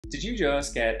Did you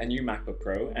just get a new MacBook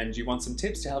Pro and you want some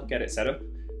tips to help get it set up?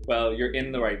 Well, you're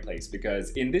in the right place because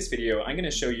in this video, I'm going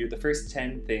to show you the first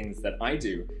 10 things that I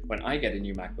do when I get a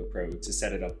new MacBook Pro to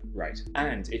set it up right.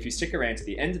 And if you stick around to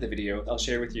the end of the video, I'll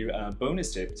share with you a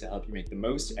bonus tip to help you make the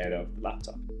most out of the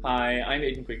laptop. Hi, I'm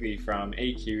Aidan Quigley from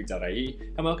aq.ie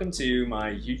and welcome to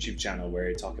my YouTube channel where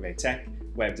I talk about tech,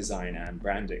 web design and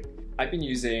branding. I've been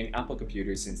using Apple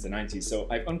computers since the 90s, so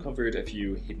I've uncovered a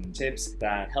few hidden tips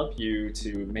that help you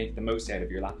to make the most out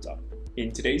of your laptop.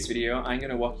 In today's video, I'm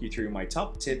going to walk you through my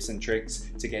top tips and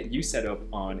tricks to get you set up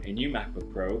on a new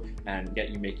MacBook Pro and get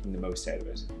you making the most out of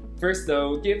it. First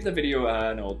though, give the video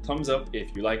an old thumbs up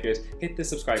if you like it, hit the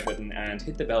subscribe button and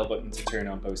hit the bell button to turn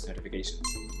on post notifications.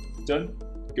 Done?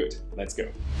 Good, let's go.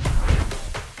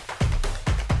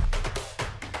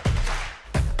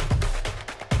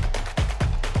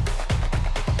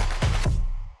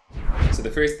 So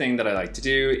the first thing that I like to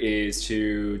do is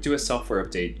to do a software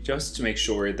update just to make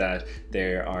sure that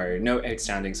there are no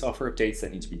outstanding software updates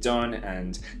that need to be done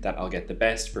and that I'll get the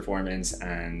best performance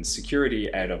and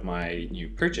security out of my new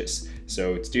purchase.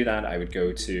 So to do that, I would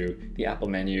go to the Apple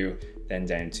menu, then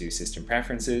down to System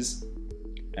Preferences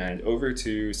and over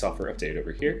to Software Update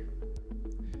over here.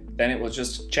 Then it will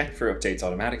just check for updates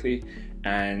automatically,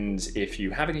 and if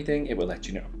you have anything, it will let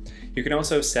you know. You can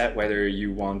also set whether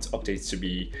you want updates to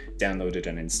be downloaded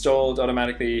and installed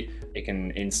automatically. It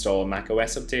can install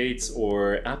macOS updates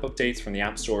or app updates from the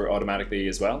App Store automatically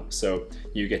as well, so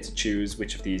you get to choose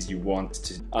which of these you want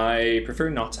to. I prefer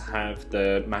not to have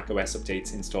the macOS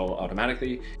updates install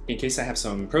automatically in case I have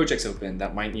some projects open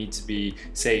that might need to be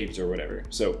saved or whatever,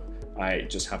 so I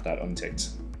just have that unticked.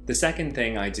 The second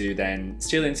thing I do then,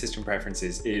 still in System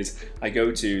Preferences, is I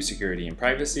go to Security and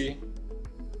Privacy,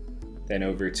 then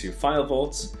over to File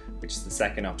Vault, which is the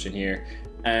second option here,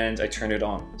 and I turn it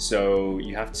on. So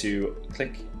you have to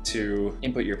click to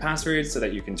input your password so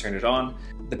that you can turn it on.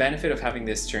 The benefit of having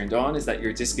this turned on is that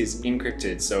your disk is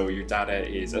encrypted, so your data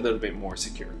is a little bit more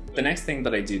secure. The next thing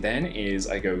that I do then is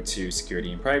I go to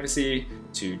Security and Privacy,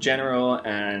 to General,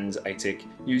 and I tick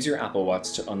Use your Apple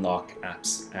Watch to unlock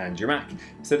apps and your Mac.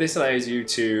 So this allows you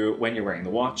to, when you're wearing the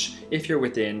watch, if you're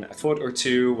within a foot or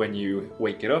two when you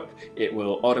wake it up, it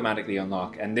will automatically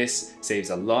unlock, and this saves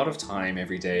a lot of time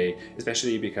every day,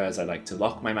 especially because I like to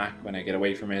lock my Mac when I get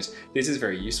away from it. This is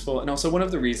very useful, and also one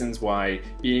of the reasons why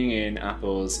being in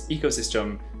Apple's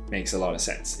ecosystem makes a lot of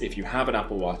sense. If you have an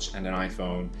Apple Watch and an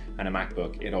iPhone and a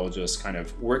MacBook, it all just kind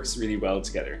of works really well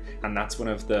together. And that's one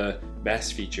of the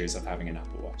best features of having an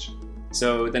Apple Watch.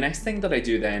 So the next thing that I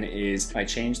do then is I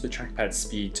change the trackpad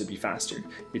speed to be faster.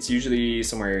 It's usually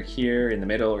somewhere here in the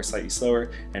middle or slightly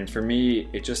slower. And for me,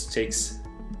 it just takes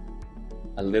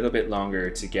a little bit longer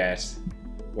to get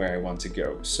where I want to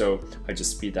go. So I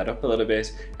just speed that up a little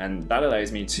bit, and that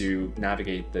allows me to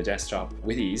navigate the desktop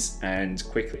with ease and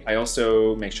quickly. I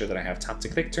also make sure that I have tap to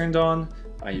click turned on.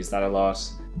 I use that a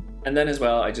lot. And then as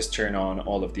well, I just turn on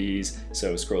all of these.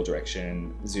 So scroll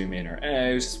direction, zoom in or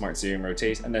out, smart zoom,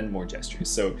 rotate, and then more gestures.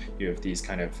 So you have these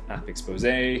kind of app expose,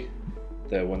 the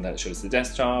one that shows the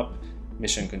desktop,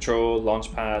 mission control,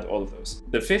 launchpad, all of those.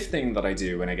 The fifth thing that I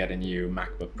do when I get a new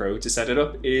MacBook Pro to set it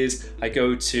up is I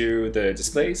go to the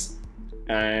displays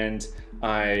and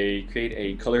I create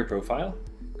a color profile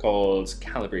called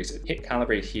calibrated. Hit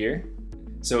calibrate here.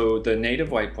 So the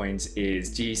native white point is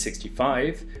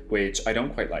D65, which I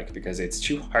don't quite like because it's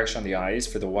too harsh on the eyes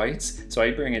for the whites. So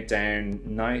I bring it down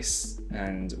nice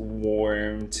and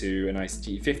warm to a nice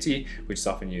D50, which is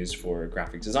often used for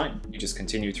graphic design. You just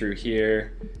continue through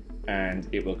here and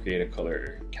it will create a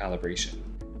color calibration.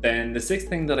 Then the sixth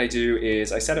thing that I do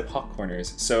is I set up hot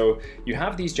corners. So you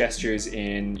have these gestures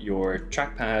in your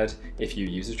trackpad if you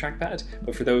use a trackpad,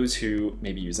 but for those who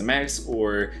maybe use a mouse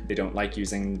or they don't like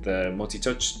using the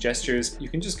multi-touch gestures, you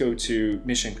can just go to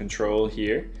mission control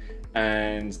here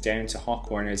and down to hot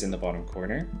corners in the bottom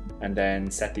corner and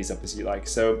then set these up as you like.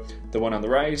 So the one on the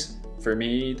right, for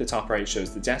me, the top right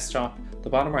shows the desktop, the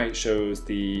bottom right shows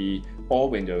the all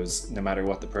windows, no matter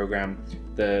what the program.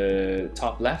 The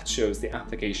top left shows the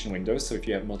application windows, so if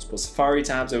you have multiple Safari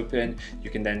tabs open, you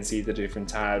can then see the different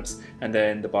tabs, and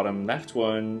then the bottom left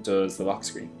one does the lock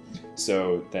screen.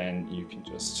 So then you can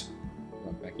just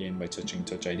log back in by touching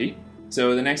Touch ID.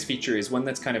 So the next feature is one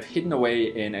that's kind of hidden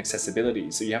away in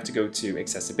accessibility. So you have to go to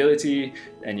accessibility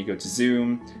and you go to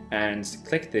zoom and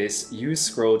click this, use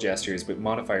scroll gestures with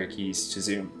modifier keys to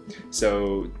zoom.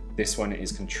 So This one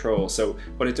is control. So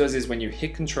what it does is when you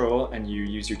hit control and you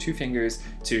use your two fingers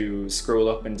to scroll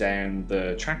up and down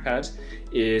the trackpad,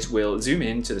 it will zoom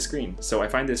in to the screen. So I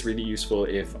find this really useful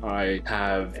if I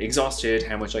have exhausted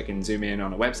how much I can zoom in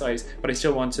on a website, but I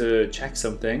still want to check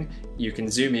something. You can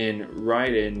zoom in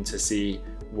right in to see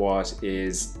what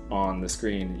is on the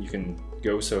screen. You can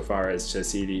go so far as to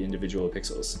see the individual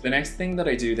pixels. The next thing that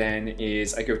I do then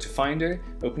is I go to Finder,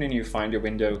 open a new Finder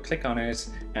window, click on it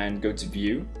and go to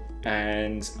View,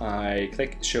 and I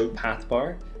click Show Path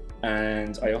Bar,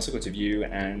 and I also go to View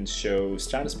and Show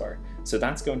Status Bar. So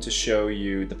that's going to show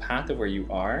you the path of where you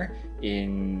are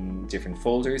in different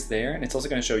folders there, and it's also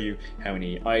going to show you how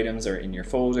many items are in your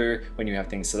folder. When you have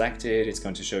things selected, it's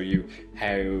going to show you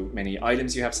how many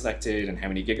items you have selected and how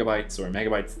many gigabytes or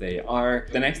megabytes they are.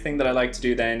 The next thing that I like to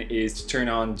do then is to turn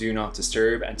on Do Not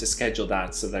Disturb and to schedule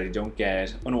that so that I don't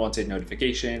get unwanted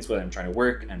notifications while I'm trying to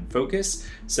work and focus.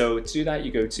 So to do that,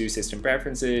 you go to System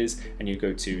Preferences and you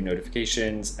go to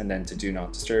Notifications and then to Do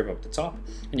Not Disturb up the top,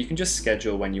 and you can just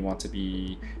schedule when you want to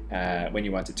be when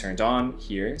you want it turned on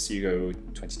here. So you go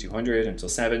 2200 until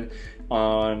 7.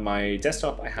 On my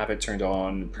desktop, I have it turned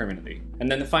on permanently.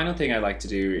 And then the final thing I like to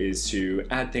do is to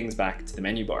add things back to the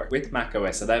menu bar. With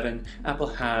macOS 11, Apple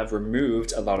have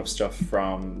removed a lot of stuff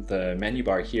from the menu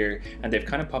bar here, and they've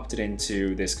kind of popped it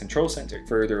into this control center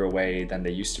further away than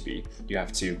they used to be. You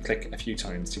have to click a few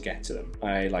times to get to them.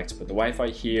 I like to put the Wi-Fi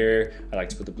here, I like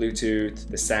to put the Bluetooth,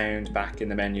 the sound back in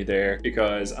the menu there,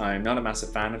 because I'm not a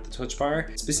massive fan of the touch bar.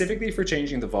 Specifically for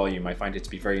changing the volume, I find it to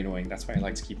be very annoying. That's why I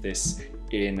like to keep this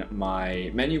in my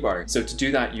menu bar. So to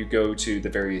do that, you go to the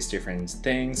various different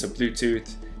things. So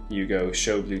Bluetooth, you go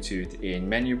Show Bluetooth in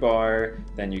menu bar,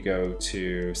 then you go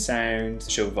to Sound,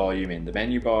 Show Volume in the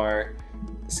menu bar.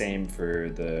 Same for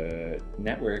the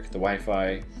network, the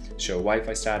Wi-Fi, Show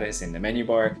Wi-Fi Status in the menu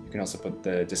bar. You can also put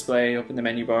the display up in the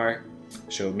menu bar,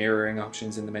 show mirroring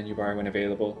options in the menu bar when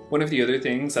available. One of the other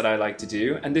things that I like to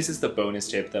do, and this is the bonus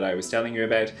tip that I was telling you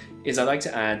about, is I like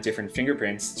to add different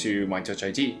fingerprints to my Touch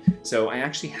ID. So I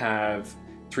actually have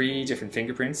 3 different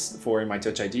fingerprints for my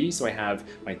Touch ID. So I have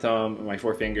my thumb, my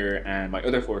forefinger, and my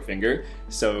other forefinger.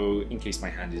 So in case my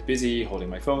hand is busy holding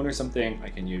my phone or something, I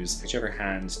can use whichever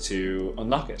hand to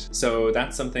unlock it. So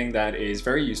that's something that is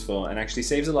very useful and actually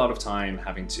saves a lot of time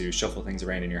having to shuffle things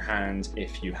around in your hand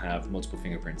if you have multiple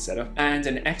fingerprints set up. And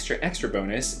an extra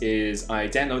bonus is I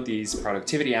download these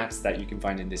productivity apps that you can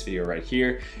find in this video right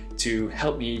here to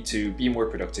help me to be more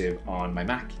productive on my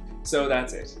Mac. So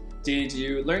that's it. Did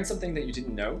you learn something that you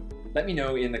didn't know? Let me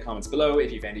know in the comments below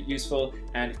if you found it useful,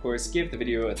 and of course give the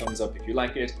video a thumbs up if you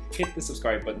like it, hit the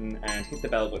subscribe button and hit the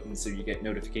bell button so you get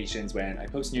notifications when I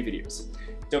post new videos.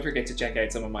 Don't forget to check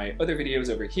out some of my other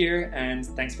videos over here, and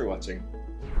thanks for watching.